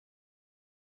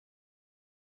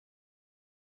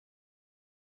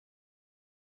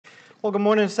Well, good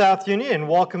morning, South Union, and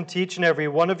welcome to each and every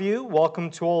one of you. Welcome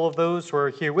to all of those who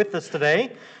are here with us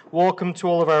today. Welcome to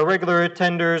all of our regular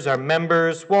attenders, our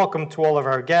members. Welcome to all of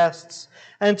our guests,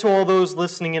 and to all those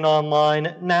listening in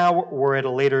online now or at a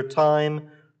later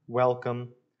time.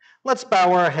 Welcome. Let's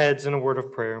bow our heads in a word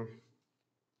of prayer.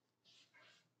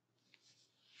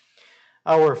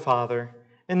 Our Father,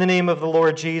 in the name of the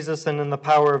Lord Jesus and in the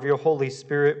power of your Holy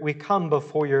Spirit, we come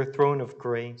before your throne of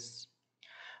grace.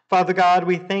 Father God,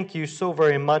 we thank you so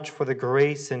very much for the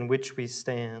grace in which we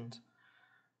stand,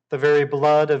 the very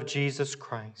blood of Jesus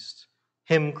Christ,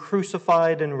 him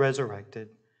crucified and resurrected.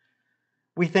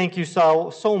 We thank you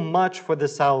so much for the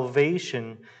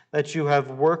salvation that you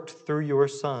have worked through your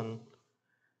Son.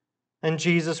 And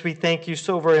Jesus, we thank you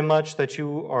so very much that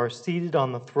you are seated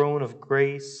on the throne of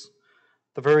grace,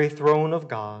 the very throne of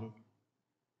God,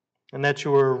 and that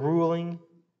you are ruling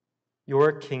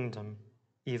your kingdom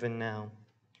even now.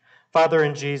 Father,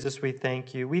 in Jesus, we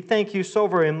thank you. We thank you so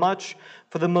very much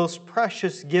for the most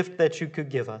precious gift that you could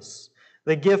give us,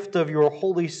 the gift of your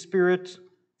Holy Spirit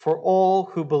for all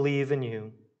who believe in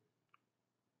you.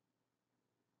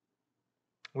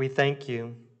 We thank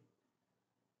you.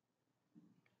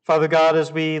 Father God,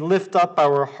 as we lift up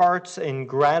our hearts in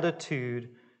gratitude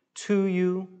to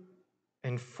you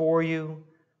and for you,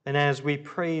 and as we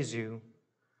praise you,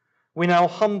 we now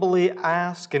humbly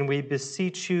ask and we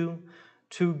beseech you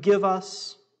to give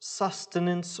us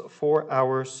sustenance for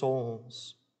our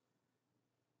souls,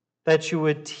 that you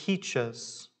would teach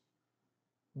us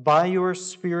by your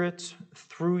Spirit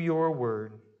through your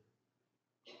word,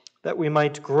 that we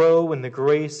might grow in the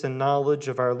grace and knowledge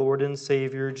of our Lord and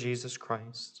Savior, Jesus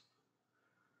Christ.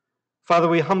 Father,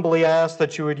 we humbly ask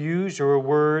that you would use your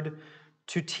word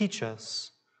to teach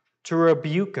us, to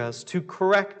rebuke us, to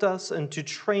correct us, and to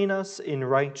train us in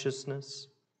righteousness.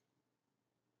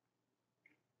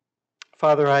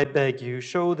 Father, I beg you,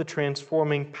 show the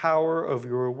transforming power of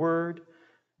your word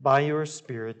by your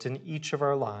Spirit in each of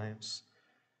our lives.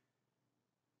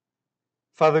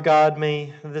 Father God,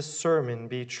 may this sermon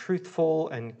be truthful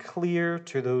and clear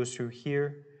to those who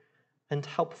hear, and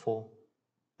helpful,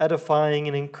 edifying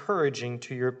and encouraging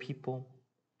to your people.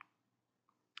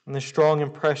 In the strong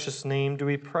and precious name do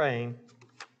we pray.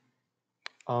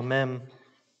 Amen.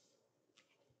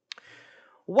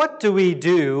 What do we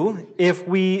do if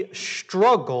we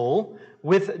struggle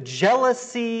with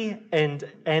jealousy and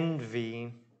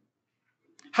envy?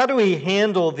 How do we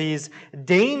handle these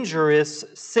dangerous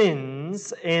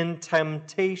sins and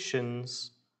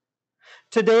temptations?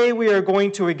 Today we are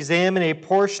going to examine a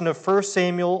portion of 1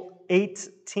 Samuel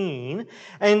 18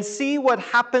 and see what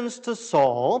happens to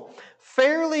Saul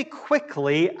fairly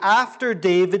quickly after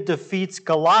David defeats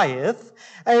Goliath,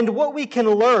 and what we can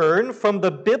learn from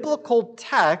the biblical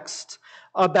text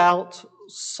about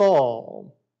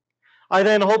Saul. I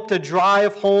then hope to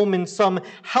drive home in some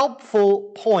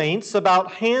helpful points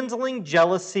about handling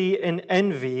jealousy and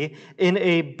envy in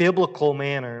a biblical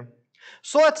manner.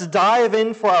 So let's dive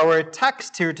in for our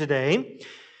text here today.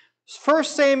 1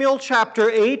 Samuel chapter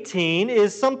 18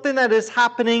 is something that is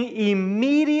happening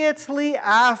immediately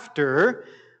after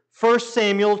 1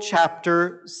 Samuel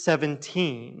chapter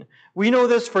 17. We know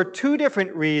this for two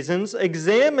different reasons.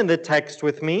 Examine the text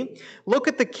with me. Look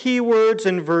at the key words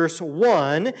in verse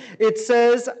 1. It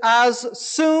says, "As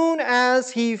soon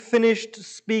as he finished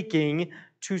speaking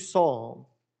to Saul."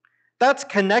 That's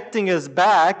connecting us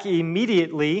back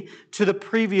immediately to the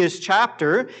previous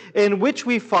chapter in which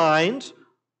we find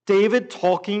David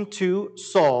talking to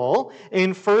Saul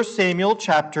in 1 Samuel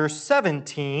chapter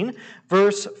 17,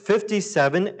 verse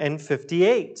 57 and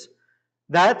 58.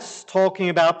 That's talking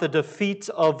about the defeat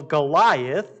of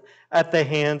Goliath at the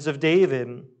hands of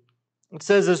David. It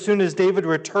says, as soon as David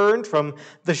returned from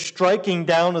the striking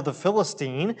down of the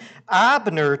Philistine,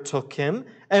 Abner took him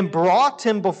and brought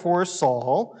him before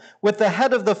Saul with the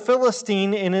head of the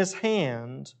Philistine in his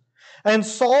hand. And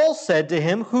Saul said to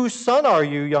him, "Whose son are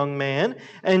you, young man?"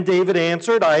 And David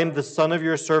answered, "I am the son of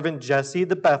your servant Jesse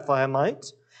the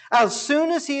Bethlehemite." As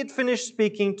soon as he had finished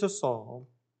speaking to Saul.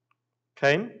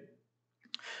 Okay?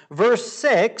 Verse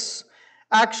 6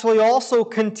 actually also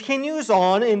continues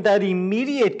on in that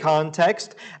immediate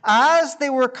context as they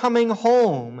were coming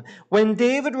home, when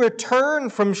David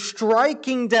returned from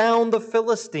striking down the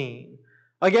Philistine.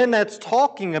 Again, that's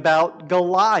talking about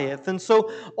Goliath. And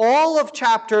so all of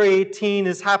chapter 18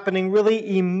 is happening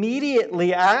really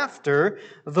immediately after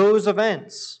those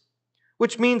events.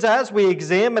 Which means as we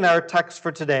examine our text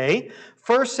for today,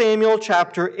 1 Samuel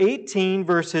chapter 18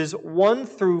 verses 1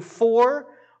 through 4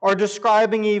 are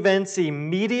describing events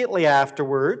immediately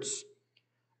afterwards.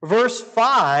 Verse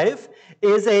 5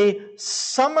 is a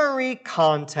summary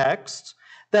context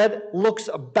that looks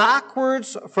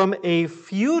backwards from a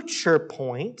future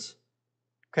point,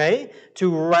 okay,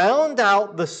 to round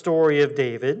out the story of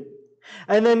David.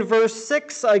 And then verse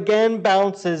 6 again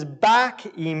bounces back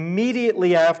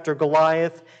immediately after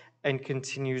Goliath and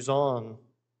continues on.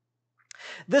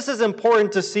 This is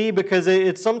important to see because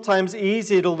it's sometimes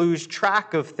easy to lose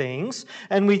track of things,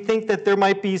 and we think that there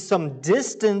might be some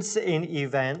distance in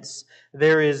events.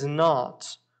 There is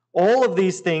not. All of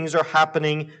these things are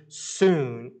happening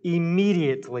soon,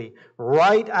 immediately,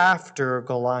 right after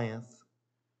Goliath.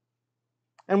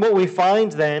 And what we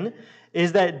find then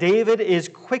is that David is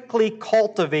quickly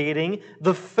cultivating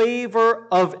the favor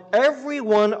of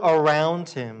everyone around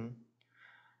him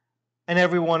and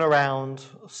everyone around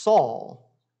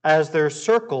Saul as their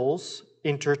circles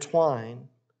intertwine.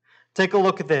 Take a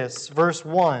look at this, verse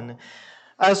 1.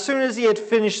 As soon as he had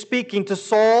finished speaking to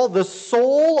Saul, the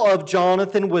soul of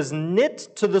Jonathan was knit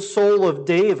to the soul of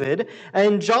David,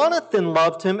 and Jonathan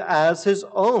loved him as his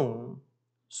own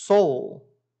soul.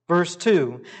 Verse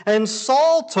 2, and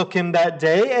Saul took him that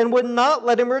day and would not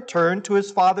let him return to his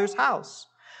father's house.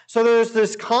 So there's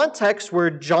this context where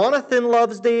Jonathan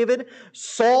loves David,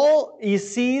 Saul, he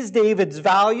sees David's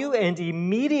value and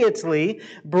immediately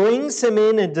brings him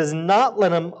in and does not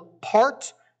let him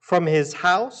part from his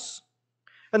house.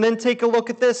 And then take a look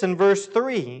at this in verse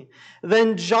 3.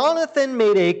 Then Jonathan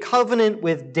made a covenant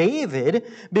with David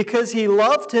because he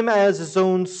loved him as his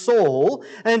own soul,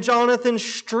 and Jonathan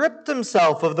stripped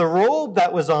himself of the robe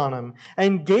that was on him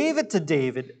and gave it to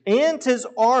David and his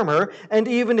armor and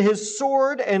even his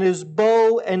sword and his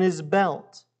bow and his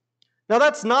belt. Now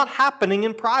that's not happening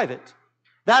in private.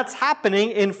 That's happening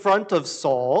in front of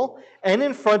Saul and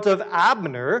in front of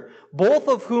Abner, both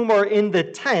of whom are in the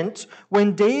tent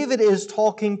when David is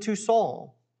talking to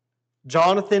Saul.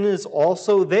 Jonathan is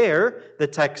also there, the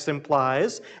text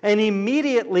implies, and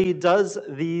immediately does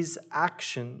these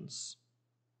actions.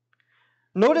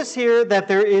 Notice here that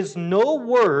there is no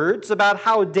words about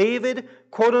how David,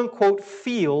 quote-unquote,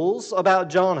 feels about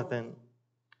Jonathan.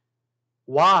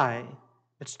 Why?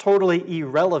 It's totally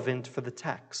irrelevant for the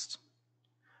text.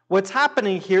 What's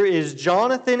happening here is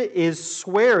Jonathan is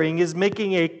swearing, is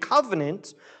making a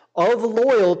covenant of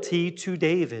loyalty to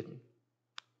David.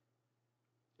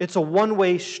 It's a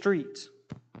one-way street.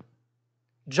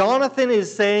 Jonathan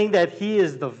is saying that he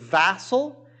is the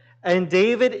vassal and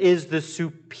David is the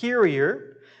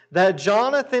superior, that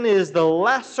Jonathan is the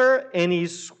lesser, and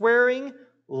he's swearing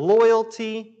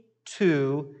loyalty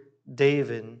to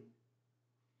David.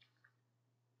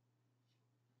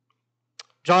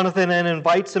 Jonathan then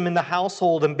invites him in the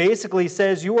household and basically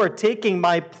says, you are taking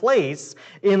my place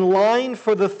in line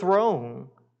for the throne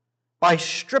by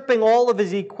stripping all of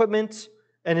his equipment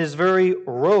and his very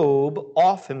robe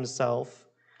off himself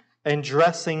and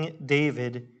dressing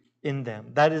David in them.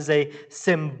 That is a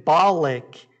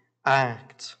symbolic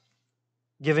act,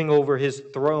 giving over his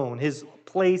throne, his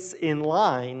place in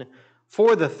line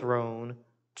for the throne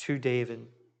to David.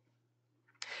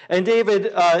 And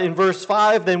David, in verse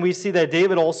 5, then we see that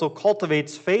David also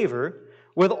cultivates favor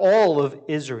with all of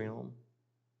Israel.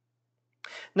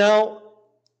 Now,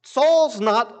 Saul's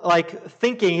not like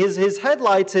thinking, his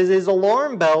headlights, his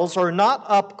alarm bells are not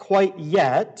up quite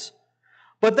yet.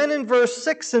 But then in verse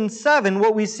 6 and 7,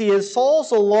 what we see is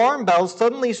Saul's alarm bells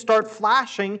suddenly start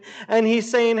flashing, and he's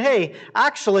saying, hey,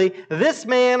 actually, this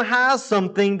man has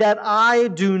something that I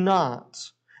do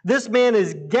not. This man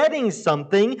is getting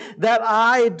something that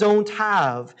I don't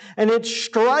have. And it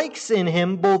strikes in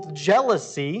him both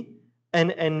jealousy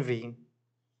and envy.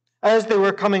 As they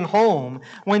were coming home,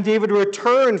 when David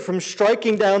returned from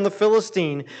striking down the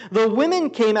Philistine, the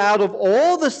women came out of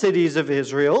all the cities of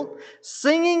Israel,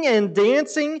 singing and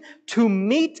dancing to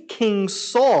meet King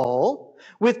Saul,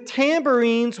 with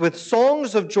tambourines, with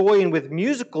songs of joy, and with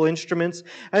musical instruments.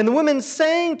 And the women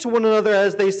sang to one another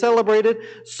as they celebrated,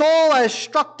 Saul has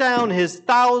struck down his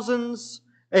thousands,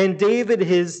 and David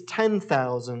his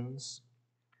 10,000s.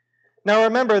 Now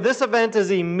remember, this event is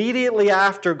immediately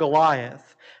after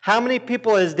Goliath. How many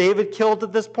people has David killed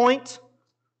at this point?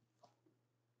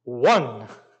 1.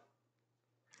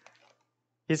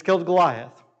 He's killed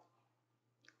Goliath.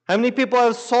 How many people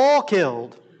has Saul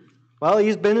killed? Well,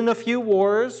 he's been in a few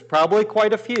wars, probably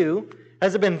quite a few.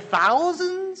 Has it been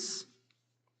thousands?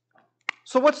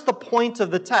 So what's the point of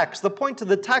the text? The point of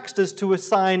the text is to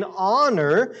assign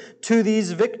honor to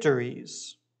these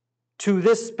victories, to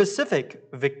this specific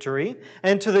victory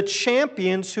and to the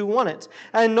champions who won it.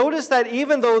 And notice that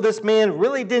even though this man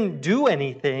really didn't do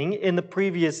anything in the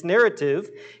previous narrative,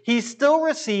 he still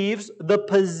receives the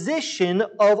position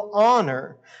of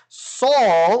honor.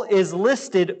 Saul is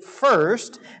listed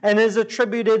first and is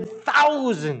attributed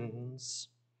thousands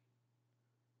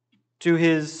to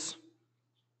his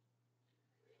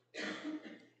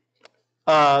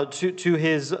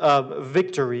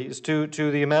victories, to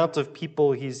the amount of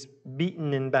people he's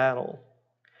beaten in battle.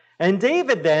 And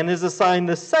David then is assigned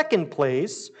the second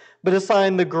place, but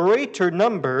assigned the greater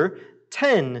number,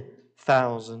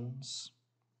 10,000.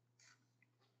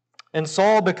 And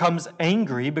Saul becomes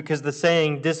angry because the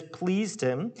saying displeased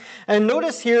him. And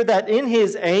notice here that in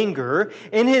his anger,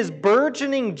 in his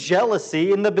burgeoning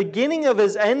jealousy, in the beginning of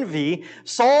his envy,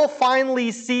 Saul finally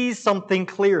sees something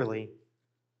clearly.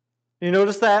 You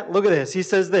notice that? Look at this. He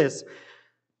says this,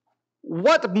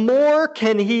 "What more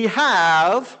can he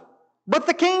have but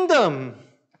the kingdom?"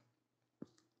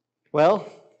 Well,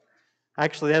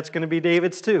 actually that's going to be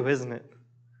David's too, isn't it?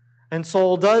 And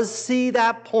Saul does see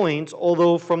that point,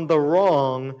 although from the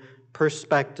wrong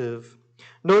perspective.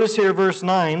 Notice here, verse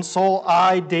 9, Saul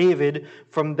eyed David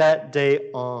from that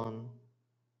day on.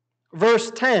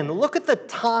 Verse 10, look at the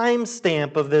time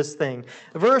stamp of this thing.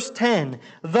 Verse 10,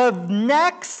 the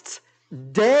next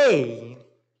day.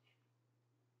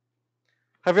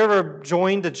 Have you ever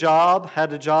joined a job,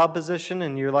 had a job position,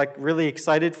 and you're like really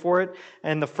excited for it,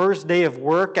 and the first day of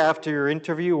work after your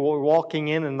interview, you're walking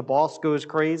in and the boss goes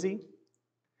crazy?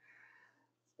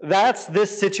 That's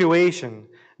this situation.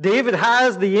 David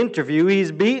has the interview,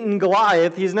 he's beaten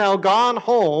Goliath, he's now gone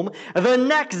home. The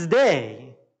next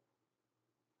day,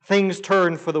 things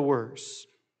turn for the worse.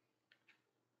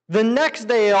 The next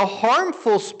day, a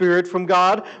harmful spirit from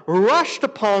God rushed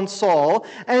upon Saul,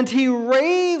 and he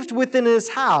raved within his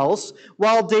house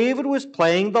while David was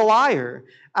playing the lyre,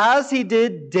 as he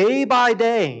did day by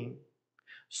day.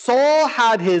 Saul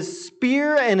had his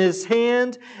spear in his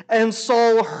hand, and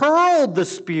Saul hurled the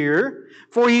spear,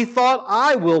 for he thought,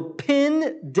 "I will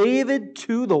pin David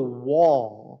to the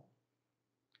wall."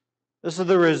 This is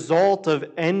the result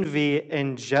of envy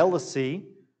and jealousy.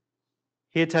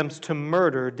 He attempts to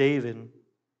murder David.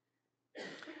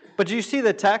 But do you see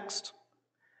the text?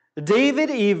 David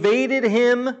evaded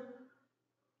him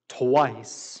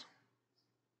twice.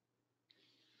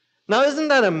 Now, isn't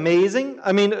that amazing?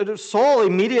 I mean, Saul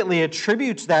immediately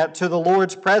attributes that to the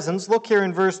Lord's presence. Look here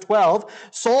in verse 12.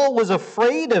 Saul was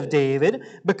afraid of David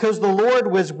because the Lord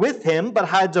was with him, but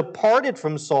had departed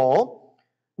from Saul.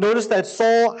 Notice that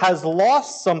Saul has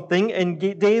lost something and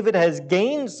David has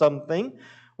gained something,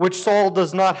 which Saul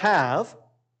does not have.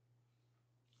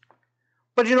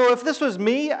 But you know, if this was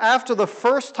me, after the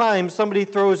first time somebody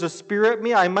throws a spear at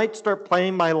me, I might start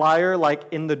playing my lyre like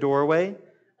in the doorway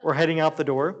or heading out the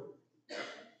door.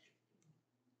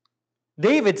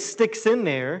 David sticks in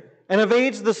there and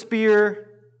evades the spear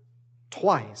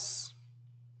twice.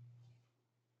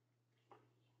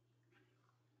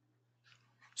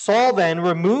 Saul then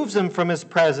removes him from his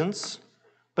presence,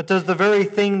 but does the very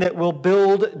thing that will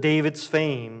build David's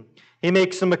fame. He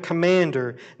makes him a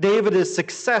commander. David is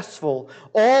successful.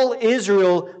 All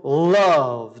Israel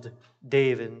loved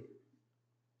David.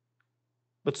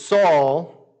 But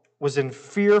Saul was in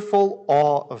fearful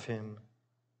awe of him.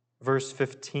 Verse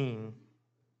 15.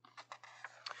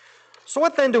 So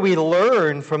what then do we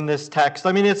learn from this text?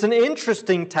 I mean, it's an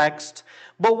interesting text,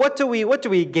 but what do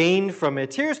we gain from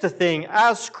it? Here's the thing.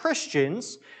 As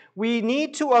Christians, we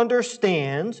need to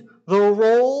understand the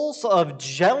roles of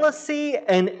jealousy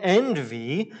and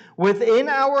envy within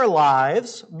our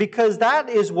lives, because that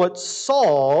is what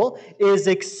Saul is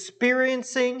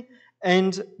experiencing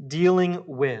and dealing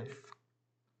with.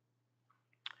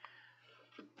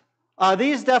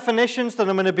 These definitions that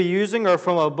I'm going to be using are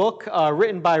from a book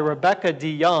written by Rebecca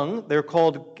DeYoung. They're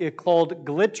called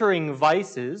Glittering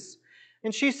Vices.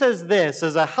 And she says this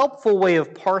as a helpful way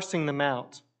of parsing them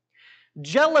out.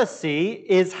 Jealousy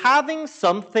is having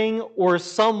something or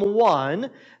someone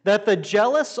that the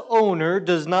jealous owner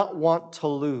does not want to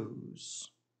lose.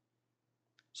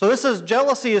 So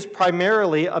jealousy is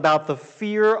primarily about the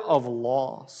fear of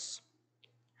loss.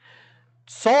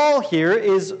 Saul here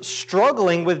is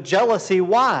struggling with jealousy.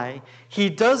 Why? He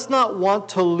does not want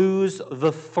to lose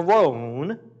the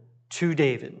throne to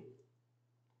David.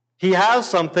 He has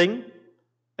something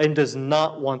and does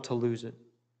not want to lose it.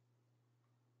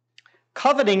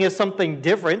 Coveting is something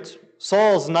different.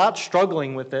 Saul's not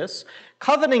struggling with this.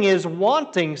 Coveting is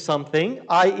wanting something,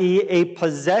 i.e. a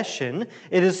possession.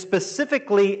 It is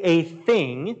specifically a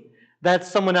thing that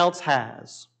someone else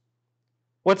has.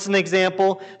 What's an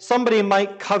example? Somebody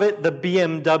might covet the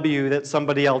BMW that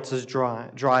somebody else is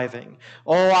driving.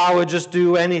 Oh, I would just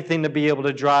do anything to be able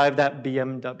to drive that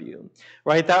BMW,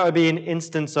 right? That would be an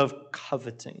instance of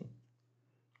coveting.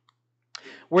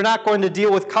 We're not going to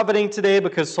deal with coveting today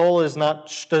because Saul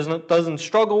doesn't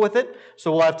struggle with it,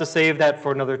 so we'll have to save that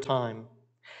for another time.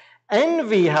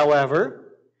 Envy,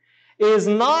 however, is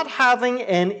not having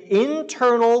an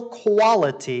internal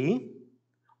quality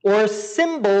or a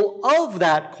symbol of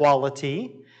that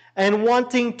quality and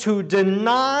wanting to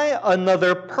deny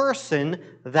another person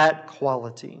that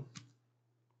quality.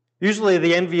 Usually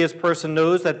the envious person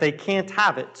knows that they can't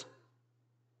have it.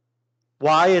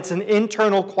 Why? It's an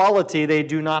internal quality they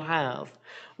do not have.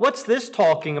 What's this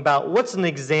talking about? What's an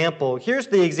example? Here's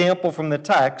the example from the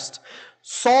text.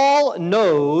 Saul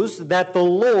knows that the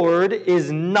Lord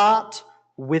is not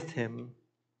with him.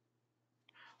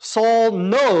 Saul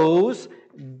knows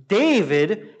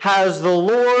David has the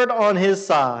Lord on his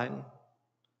side.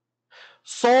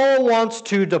 Saul wants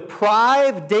to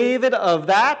deprive David of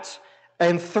that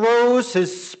and throws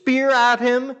his spear at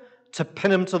him to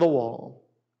pin him to the wall.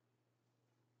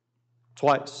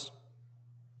 Twice.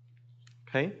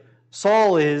 Okay?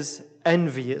 Saul is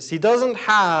envious. He doesn't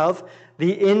have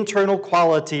the internal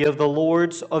quality of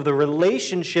the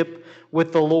relationship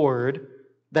with the Lord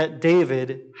that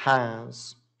David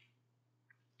has.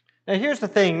 Now here's the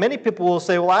thing, many people will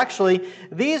say, well actually,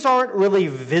 these aren't really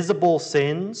visible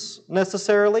sins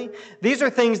necessarily. These are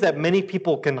things that many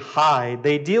people can hide.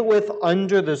 They deal with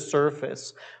under the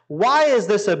surface. Why is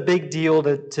this a big deal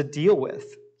to deal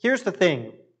with? Here's the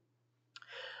thing.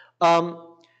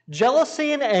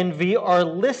 Jealousy and envy are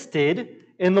listed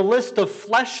in the list of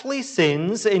fleshly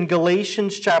sins in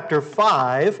Galatians chapter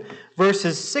 5,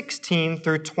 verses 16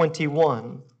 through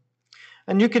 21.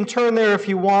 And you can turn there if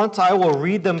you want. I will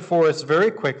read them for us very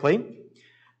quickly.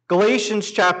 Galatians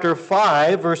chapter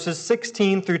 5, verses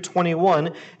 16 through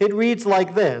 21, it reads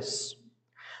like this.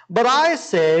 But I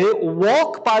say,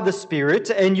 walk by the Spirit,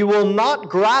 and you will not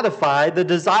gratify the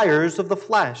desires of the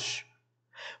flesh.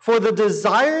 For the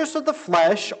desires of the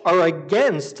flesh are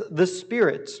against the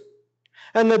Spirit,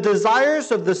 and the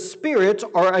desires of the Spirit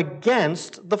are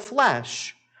against the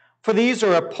flesh. For these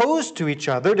are opposed to each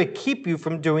other to keep you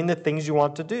from doing the things you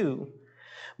want to do.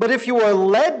 But if you are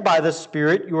led by the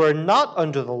Spirit, you are not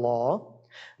under the law.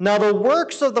 Now the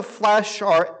works of the flesh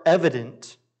are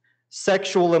evident: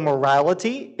 sexual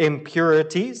immorality,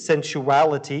 impurity,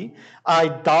 sensuality,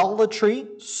 idolatry,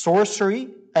 sorcery,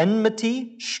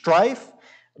 enmity, strife,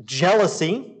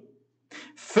 jealousy,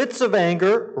 fits of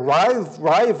anger,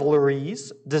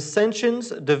 rivalries, dissensions,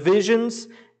 divisions,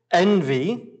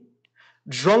 envy,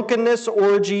 drunkenness,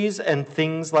 orgies, and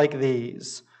things like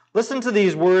these. Listen to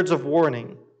these words of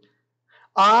warning.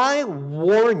 I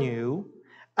warn you,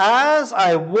 as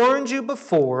I warned you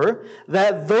before,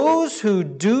 that those who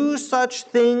do such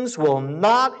things will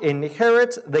not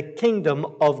inherit the kingdom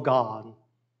of God.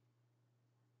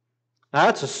 Now,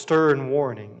 that's a stern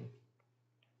warning.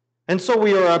 And so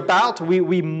we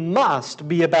must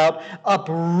be about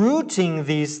uprooting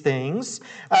these things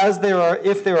if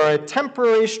there are a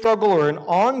temporary struggle or an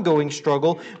ongoing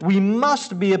struggle, we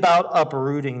must be about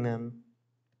uprooting them.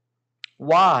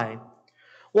 Why?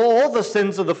 Well, all the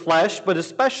sins of the flesh, but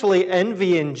especially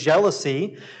envy and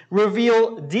jealousy,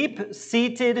 reveal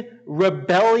deep-seated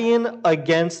rebellion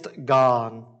against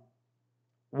God.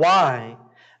 Why?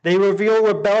 They reveal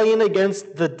rebellion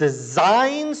against the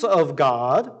designs of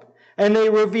God, and they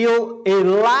reveal a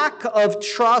lack of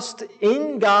trust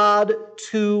in God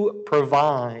to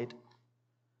provide.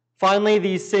 Finally,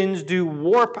 these sins do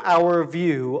warp our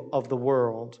view of the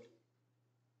world.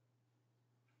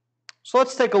 So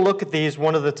let's take a look at these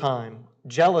one at a time.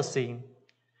 Jealousy.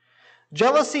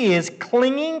 Jealousy is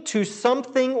clinging to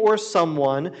something or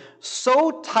someone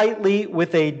so tightly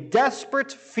with a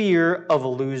desperate fear of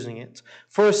losing it.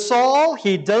 For Saul,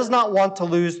 he does not want to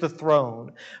lose the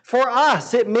throne. For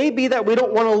us, it may be that we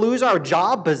don't want to lose our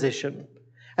job position,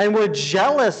 and we're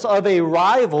jealous of a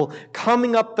rival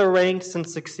coming up the ranks and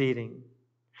succeeding.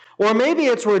 Or maybe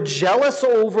it's we're jealous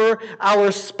over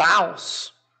our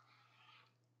spouse,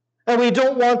 and we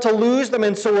don't want to lose them,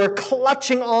 and so we're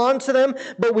clutching on to them,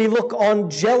 but we look on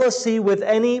jealousy with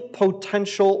any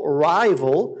potential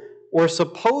rival or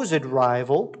supposed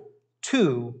rival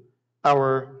to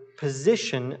our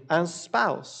position as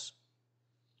spouse.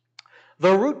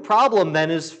 The root problem then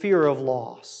is fear of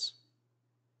loss.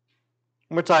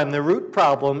 One more time, the root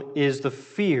problem is the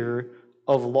fear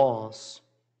of loss.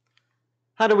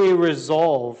 How do we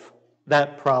resolve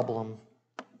that problem?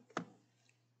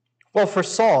 Well, for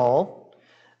Saul,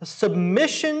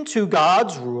 submission to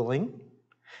God's ruling,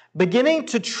 Beginning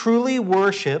to truly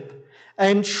worship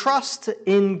and trust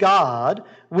in God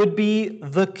would be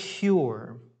the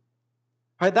cure.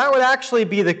 Right? That would actually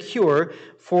be the cure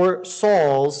for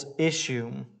Saul's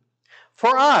issue.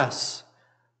 For us,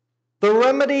 the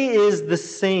remedy is the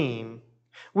same.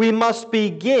 We must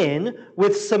begin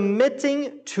with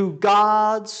submitting to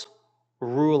God's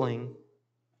ruling.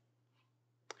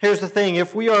 Here's the thing,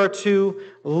 if we are to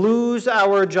lose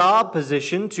our job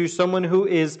position to someone who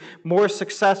is more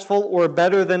successful or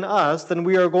better than us, then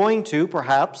we are going to,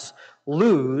 perhaps,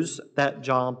 lose that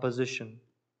job position.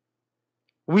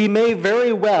 We may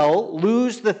very well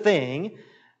lose the thing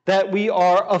that we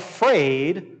are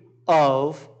afraid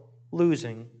of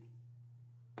losing.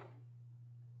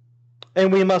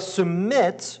 And we must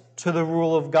submit to the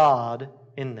rule of God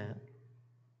in that.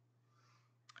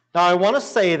 Now, I want to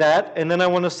say that, and then I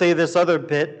want to say this other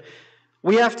bit.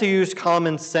 We have to use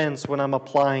common sense when I'm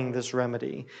applying this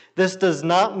remedy. This does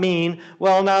not mean,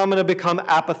 well, now I'm going to become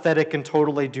apathetic and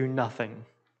totally do nothing.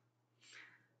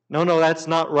 No, that's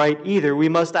not right either. We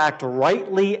must act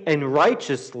rightly and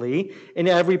righteously in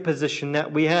every position that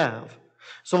we have.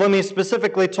 So let me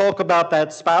specifically talk about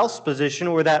that spouse position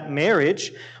or that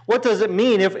marriage. What does it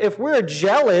mean? If we're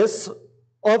jealous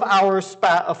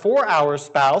of for our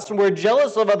spouse, and we're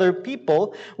jealous of other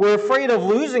people, we're afraid of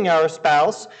losing our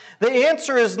spouse, the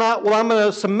answer is not, well, I'm going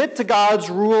to submit to God's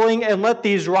ruling and let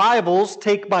these rivals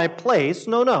take my place.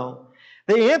 No.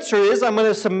 The answer is, I'm going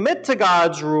to submit to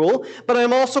God's rule, but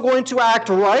I'm also going to act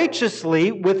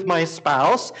righteously with my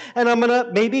spouse, and I'm going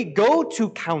to maybe go to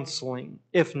counseling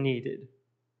if needed.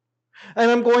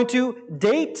 And I'm going to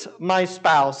date my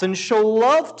spouse and show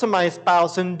love to my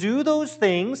spouse and do those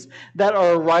things that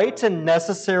are right and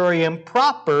necessary and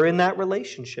proper in that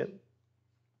relationship.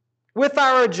 With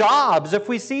our jobs, if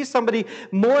we see somebody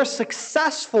more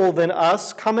successful than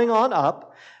us coming on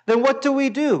up, then what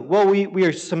do? Well, we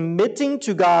are submitting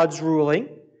to God's ruling.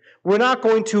 We're not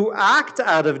going to act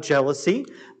out of jealousy,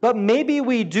 but maybe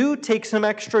we do take some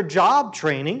extra job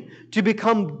training to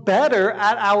become better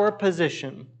at our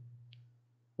position.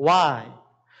 Why?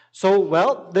 So,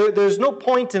 well, there's no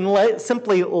point in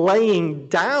simply laying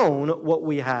down what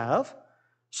we have.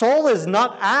 Saul is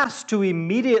not asked to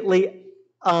immediately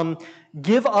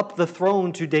give up the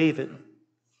throne to David.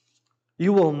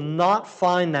 You will not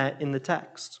find that in the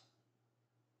text.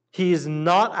 He is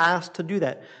not asked to do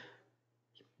that.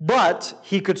 But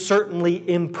he could certainly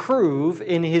improve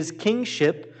in his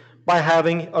kingship by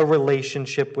having a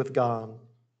relationship with God.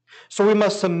 So we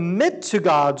must submit to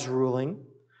God's ruling,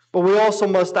 but we also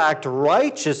must act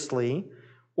righteously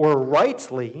or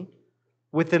rightly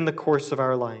within the course of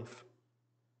our life.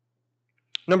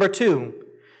 Number 2,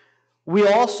 we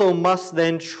also must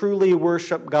then truly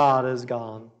worship God as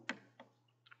God.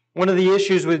 One of the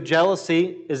issues with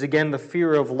jealousy is, again, the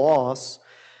fear of loss.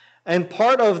 And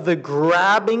part of the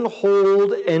grabbing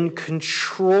hold and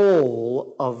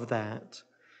control of that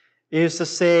is to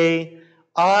say,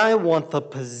 I want the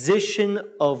position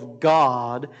of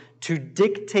God to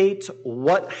dictate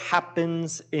what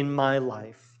happens in my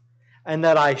life, and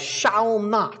that I shall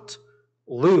not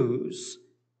lose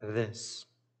this.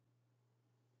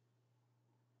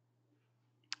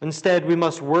 Instead, we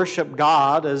must worship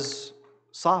God as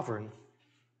sovereign.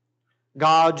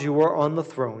 God, you are on the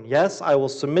throne. Yes, I will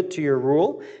submit to your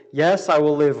rule. Yes, I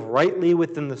will live rightly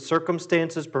within the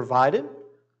circumstances provided.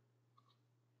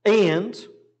 And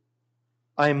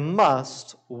I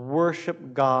must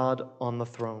worship God on the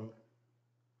throne.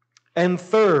 And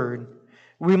third,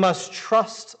 we must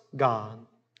trust God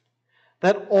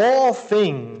that all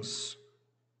things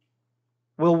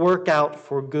will work out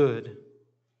for good.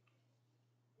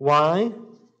 Why?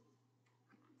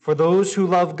 For those who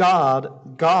love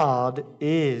God, God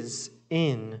is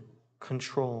in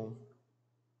control.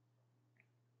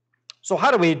 So how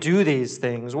do we do these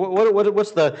things?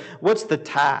 What's the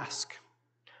task?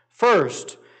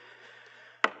 First,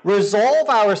 resolve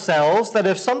ourselves that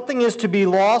if something is to be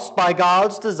lost by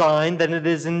God's design, then it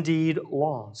is indeed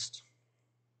lost.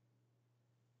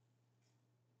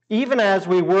 Even as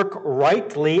we work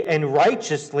rightly and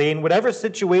righteously in whatever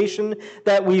situation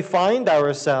that we find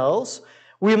ourselves,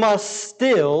 we must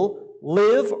still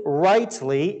live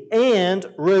rightly and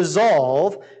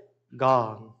resolve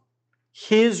God.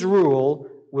 His rule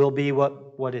will be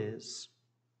what is.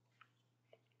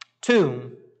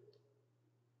 2.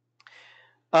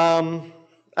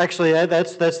 Actually,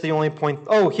 that's the only point.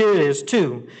 Oh, here it is.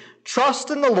 2. Trust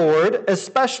in the Lord,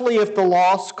 especially if the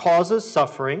loss causes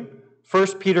suffering.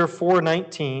 1 Peter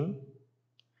 4:19.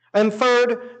 And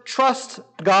third, trust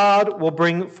God will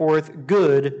bring forth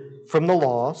good from the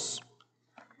loss.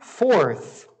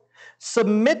 Fourth,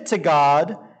 submit to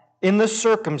God in the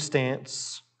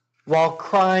circumstance while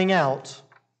crying out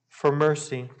for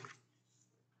mercy.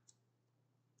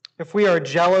 If we are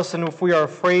jealous and if we are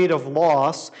afraid of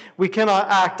loss, we cannot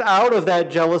act out of that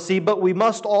jealousy, but we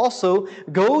must also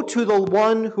go to the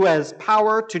one who has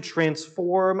power to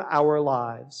transform our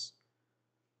lives.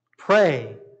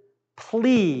 Pray,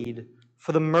 plead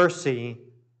for the mercy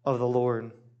of the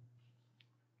Lord.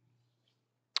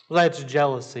 That's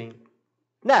jealousy.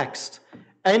 Next,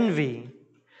 envy.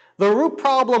 The root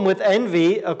problem with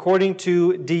envy, according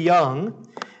to DeYoung,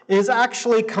 is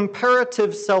actually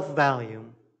comparative self-value.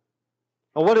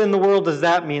 Well, what in the world does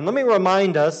that mean? Let me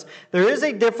remind us, there is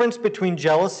a difference between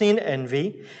jealousy and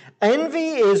envy.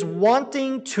 Envy is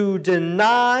wanting to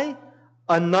deny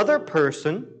another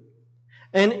person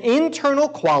an internal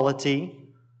quality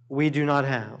we do not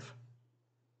have.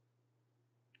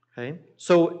 Okay?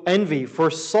 So envy,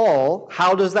 for Saul,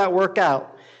 how does that work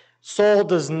out? Saul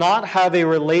does not have a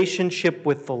relationship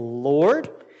with the Lord.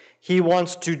 He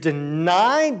wants to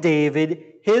deny David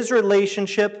his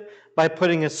relationship by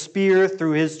putting a spear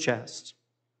through his chest.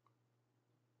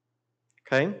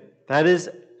 Okay? That is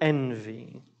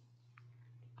envy.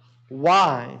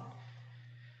 Why?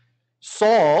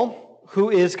 Saul, who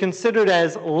is considered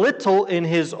as little in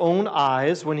his own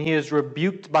eyes when he is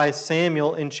rebuked by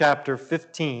Samuel in chapter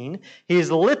 15, he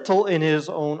is little in his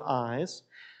own eyes.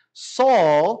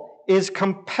 Saul is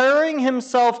comparing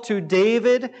himself to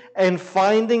David and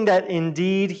finding that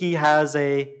indeed he has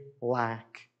a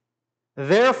lack.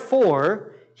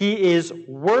 Therefore, he is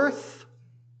worth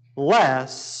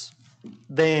less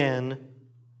than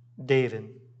David.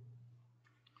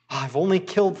 I've only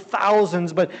killed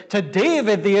thousands, but to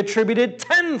David they attributed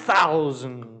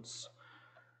 10,000s.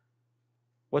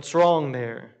 What's wrong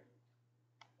there?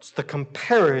 It's the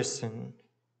comparison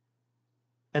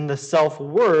and the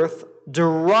self-worth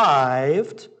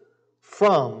derived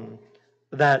from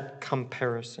that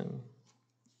comparison.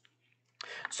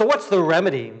 So what's the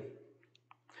remedy?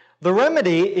 The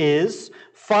remedy is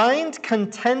find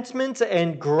contentment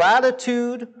and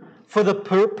gratitude for the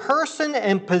person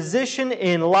and position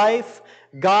in life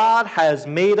God has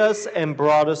made us and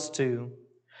brought us to.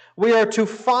 We are to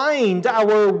find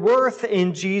our worth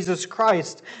in Jesus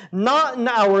Christ, not in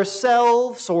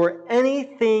ourselves or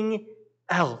anything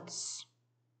else.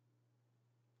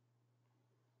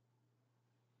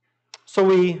 So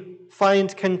we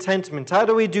find contentment. How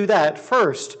do we do that?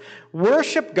 First,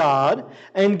 worship God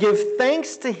and give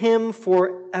thanks to Him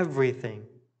for everything,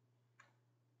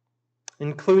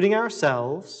 including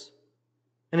ourselves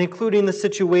and including the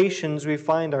situations we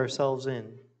find ourselves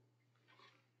in.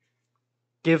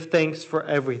 Give thanks for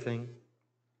everything.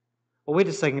 Well, wait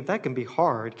a second, that can be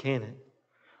hard, can't it?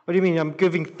 What do you mean? I'm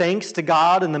giving thanks to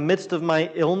God in the midst of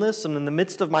my illness and in the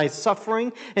midst of my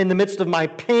suffering, in the midst of my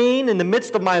pain, in the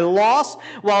midst of my loss,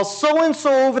 while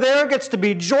so-and-so over there gets to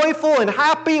be joyful and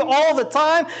happy all the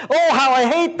time? Oh, how I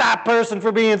hate that person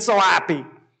for being so happy.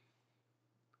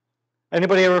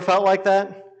 Anybody ever felt like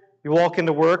that? You walk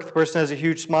into work, the person has a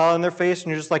huge smile on their face,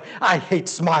 and you're just like, I hate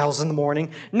smiles in the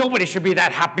morning. Nobody should be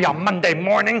that happy on Monday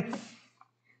morning.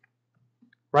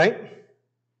 Right?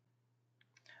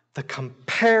 The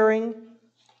comparing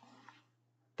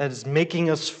that is making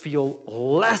us feel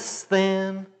less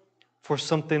than for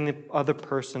something the other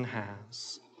person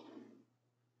has.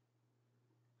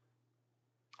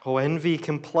 Oh, envy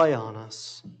can play on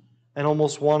us and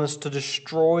almost want us to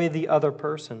destroy the other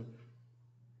person.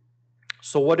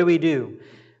 So what do?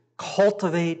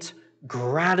 Cultivate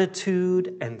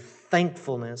gratitude and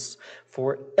thankfulness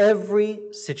for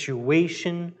every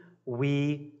situation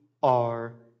we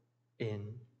are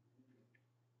in.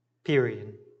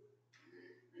 Period.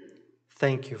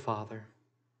 Thank you, Father.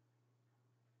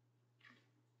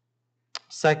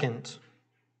 Second,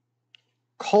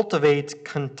 cultivate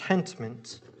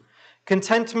contentment.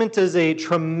 Contentment is a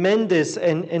tremendous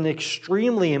and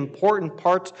extremely important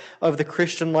part of the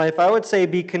Christian life. I would say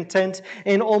be content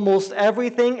in almost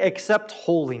everything except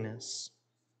holiness.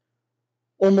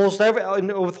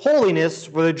 With holiness,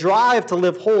 with a drive to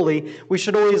live holy, we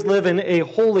should always live in a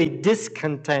holy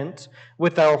discontent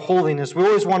with our holiness. We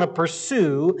always want to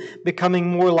pursue becoming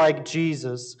more like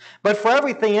Jesus. But for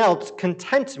everything else,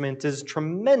 contentment is a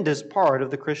tremendous part of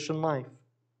the Christian life.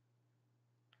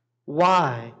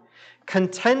 Why?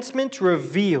 Contentment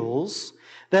reveals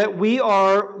that we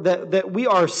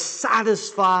are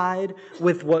satisfied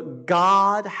with what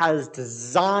God has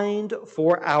designed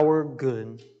for our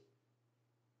good.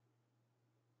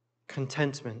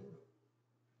 Contentment.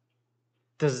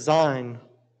 Design.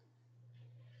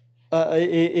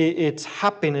 It's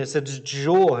happiness, it's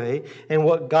joy in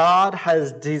what God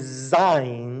has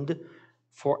designed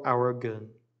for our good.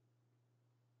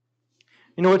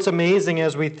 You know, it's amazing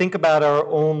as we think about our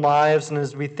own lives and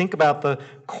as we think about the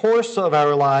course of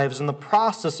our lives and the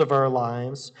process of our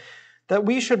lives, that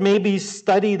we should maybe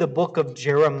study the book of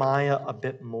Jeremiah a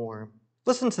bit more.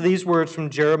 Listen to these words from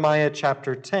Jeremiah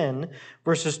chapter 10,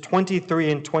 verses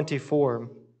 23 and 24.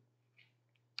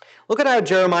 Look at how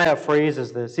Jeremiah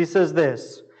phrases this. He says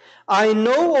this, I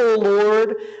know, O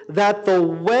Lord, that the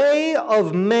way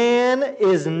of man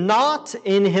is not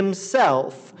in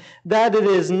himself, that it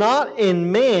is not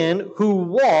in man who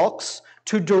walks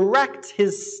to direct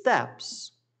his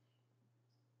steps.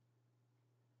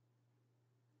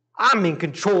 I'm in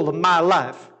control of my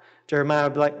life. Jeremiah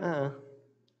would be like,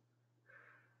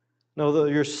 No,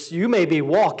 you may be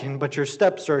walking, but your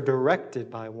steps are directed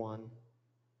by one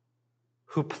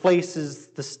who places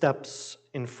the steps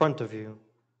in front of you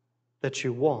that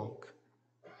you walk.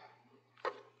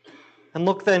 And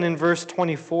look then in verse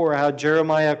 24 how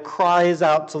Jeremiah cries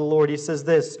out to the Lord. He says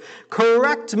this,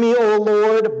 correct me, O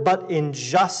Lord, but in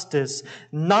justice,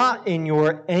 not in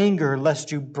your anger,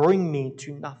 lest you bring me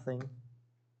to nothing.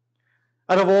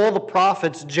 Out of all the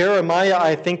prophets, Jeremiah,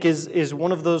 I think, is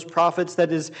one of those prophets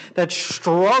that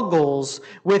struggles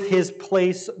with his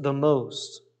place the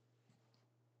most.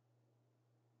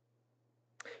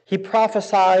 He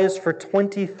prophesies for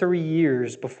 23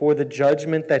 years before the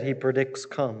judgment that he predicts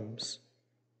comes.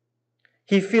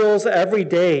 He feels every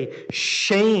day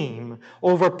shame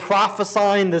over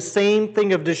prophesying the same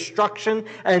thing of destruction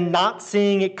and not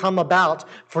seeing it come about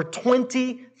for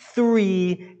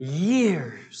 23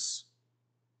 years.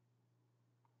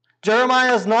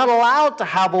 Jeremiah is not allowed to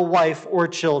have a wife or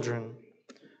children.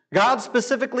 God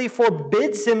specifically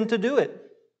forbids him to do it.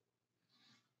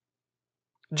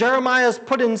 Jeremiah is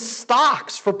put in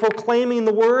stocks for proclaiming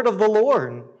the word of the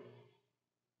Lord.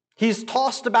 He's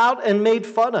tossed about and made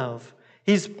fun of.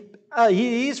 He's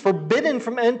forbidden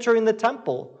from entering the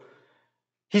temple.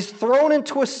 He's thrown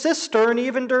into a cistern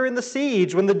even during the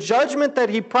siege. When the judgment that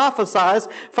he prophesies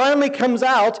finally comes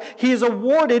out, he is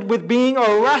awarded with being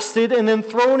arrested and then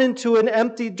thrown into an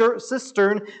empty dirt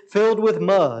cistern filled with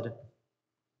mud.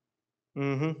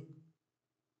 The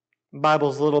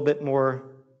Bible's a little bit more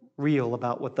real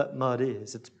about what that mud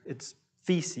is. It's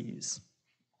feces,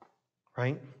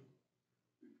 right?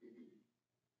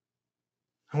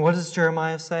 And what does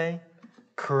Jeremiah say?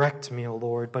 Correct me, O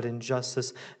Lord, but in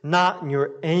justice, not in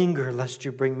your anger, lest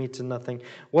you bring me to nothing.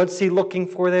 What's he looking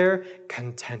for there?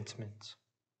 Contentment.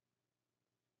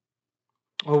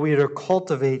 Oh, we are to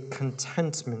cultivate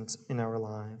contentment in our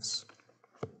lives.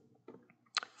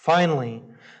 Finally,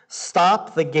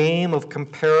 stop the game of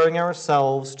comparing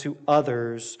ourselves to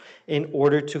others in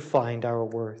order to find our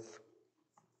worth.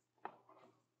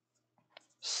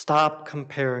 Stop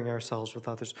comparing ourselves with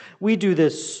others. We do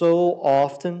this so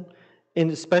often, and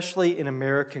especially in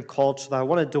American culture, that I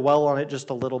want to dwell on it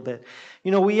just a little bit.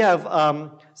 You know, we have,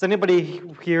 does anybody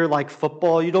here like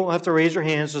football? You don't have to raise your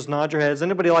hands, just nod your heads.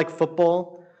 Anybody like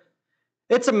football?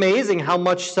 It's amazing how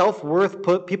much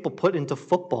self-worth people put into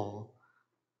football.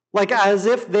 Like as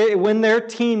if when their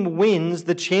team wins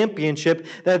the championship,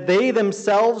 that they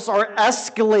themselves are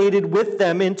escalated with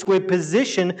them into a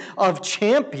position of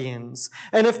champions.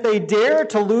 And if they dare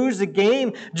to lose a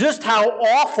game, just how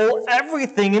awful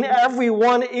everything and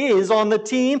everyone is on the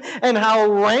team and how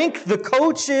rank the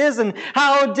coach is and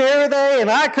how dare they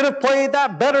and I could have played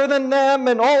that better than them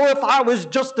and oh, if I was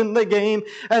just in the game.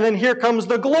 And then here comes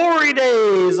the glory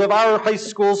days of our high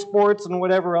school sports and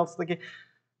whatever else the game.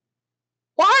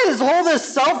 Why is all this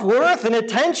self-worth and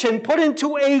attention put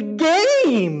into a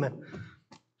game?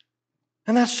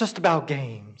 And that's just about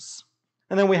games.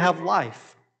 And then we have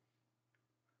life.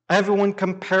 Everyone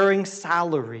comparing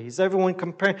salaries. Everyone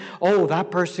comparing, oh,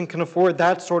 that person can afford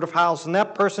that sort of house, and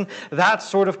that person, that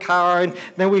sort of car. And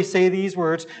then we say these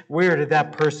words, where did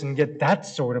that person get that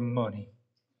sort of money?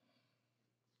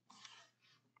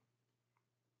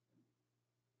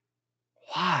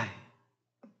 Why?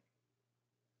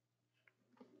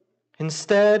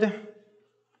 Instead,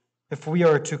 if we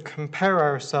are to compare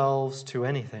ourselves to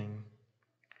anything,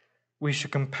 we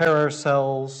should compare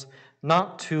ourselves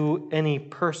not to any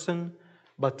person,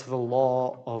 but to the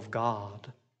law of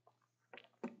God.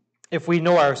 If we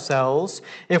know ourselves,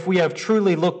 if we have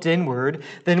truly looked inward,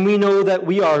 then we know that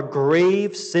we are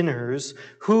grave sinners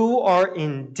who are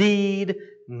indeed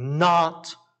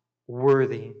not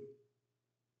worthy.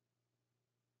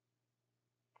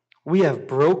 We have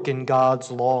broken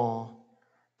God's law.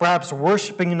 perhaps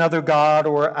worshiping another god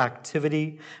or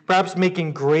activity, perhaps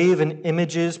making graven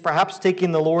images, perhaps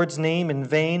taking the Lord's name in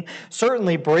vain,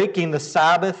 certainly breaking the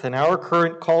Sabbath in our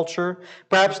current culture,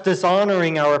 perhaps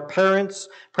dishonoring our parents,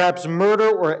 perhaps murder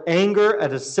or anger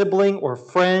at a sibling or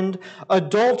friend,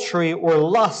 adultery or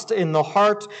lust in the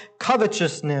heart,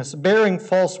 covetousness, bearing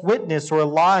false witness or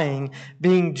lying,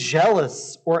 being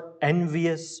jealous or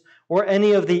envious, or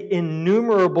any of the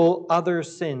innumerable other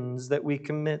sins that we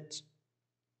commit.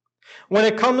 When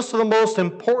it comes to the most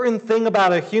important thing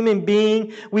about a human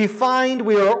being, we find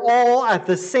we are all at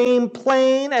the same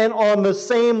plane and on the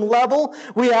same level.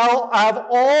 We have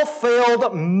all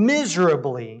failed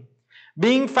miserably,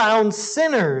 being found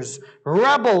sinners,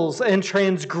 rebels, and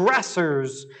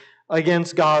transgressors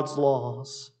against God's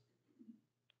laws.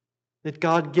 That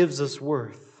God gives us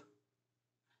worth.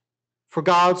 For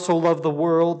God so loved the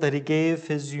world that he gave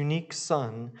his unique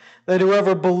Son, that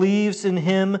whoever believes in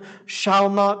him shall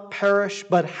not perish,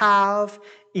 but have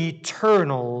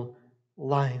eternal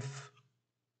life.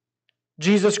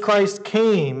 Jesus Christ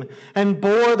came and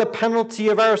bore the penalty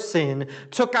of our sin,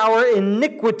 took our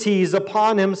iniquities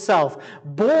upon himself,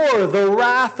 bore the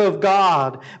wrath of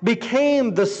God,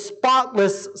 became the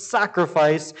spotless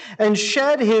sacrifice, and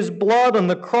shed his blood on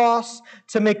the cross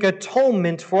to make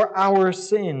atonement for our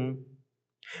sin.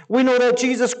 We know that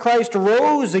Jesus Christ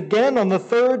rose again on the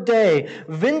third day,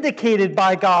 vindicated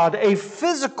by God, a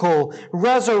physical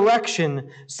resurrection,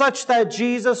 such that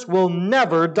Jesus will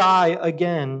never die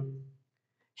again.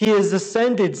 He is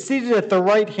ascended, seated at the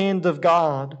right hand of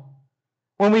God.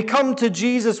 When we come to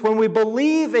Jesus, when we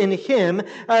believe in him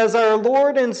as our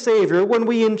Lord and Savior, when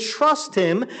we entrust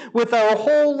him with our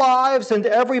whole lives and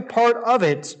every part of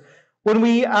it, when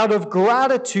we, out of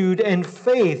gratitude and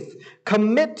faith,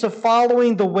 commit to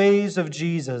following the ways of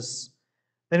Jesus,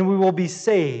 then we will be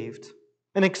saved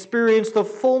and experience the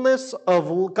fullness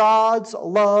of God's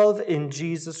love in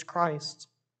Jesus Christ.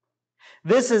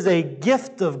 This is a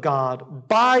gift of God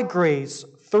by grace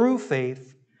through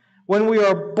faith. When we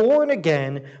are born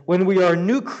again, when we are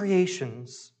new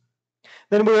creations,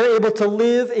 then we are able to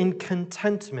live in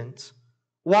contentment.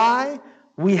 Why?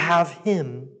 We have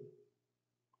him.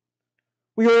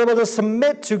 We are able to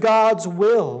submit to God's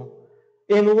will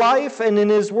in life and in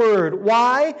his word.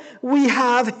 Why? We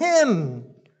have him.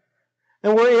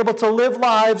 And we're able to live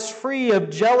lives free of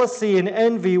jealousy and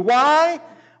envy. Why?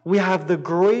 We have the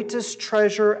greatest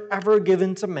treasure ever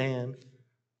given to man,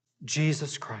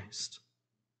 Jesus Christ.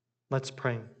 Let's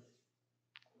pray.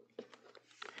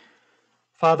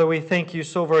 Father, we thank you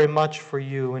so very much for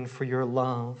you and for your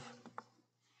love.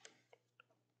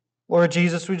 Lord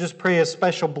Jesus, we just pray a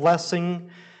special blessing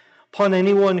upon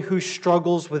anyone who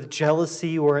struggles with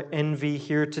jealousy or envy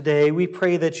here today. We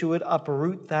pray that you would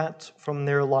uproot that from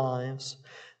their lives,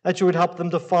 that you would help them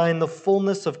to find the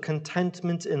fullness of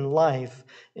contentment in life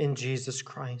in Jesus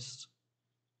Christ.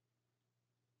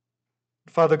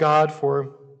 Father God,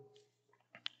 for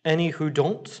any who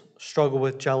don't struggle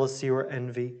with jealousy or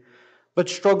envy, but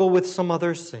struggle with some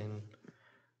other sin,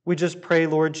 we just pray,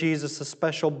 Lord Jesus, a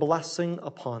special blessing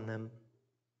upon them,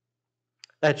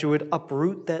 that you would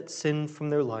uproot that sin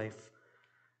from their life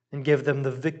and give them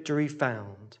the victory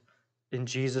found in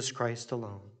Jesus Christ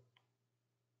alone.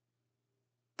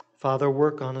 Father,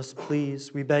 work on us,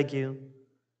 please, we beg you.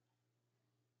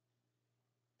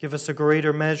 Give us a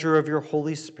greater measure of your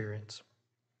Holy Spirit.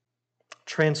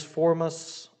 Transform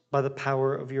us by the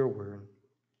power of your word.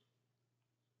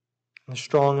 In the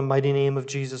strong and mighty name of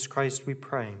Jesus Christ we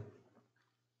pray.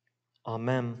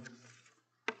 Amen.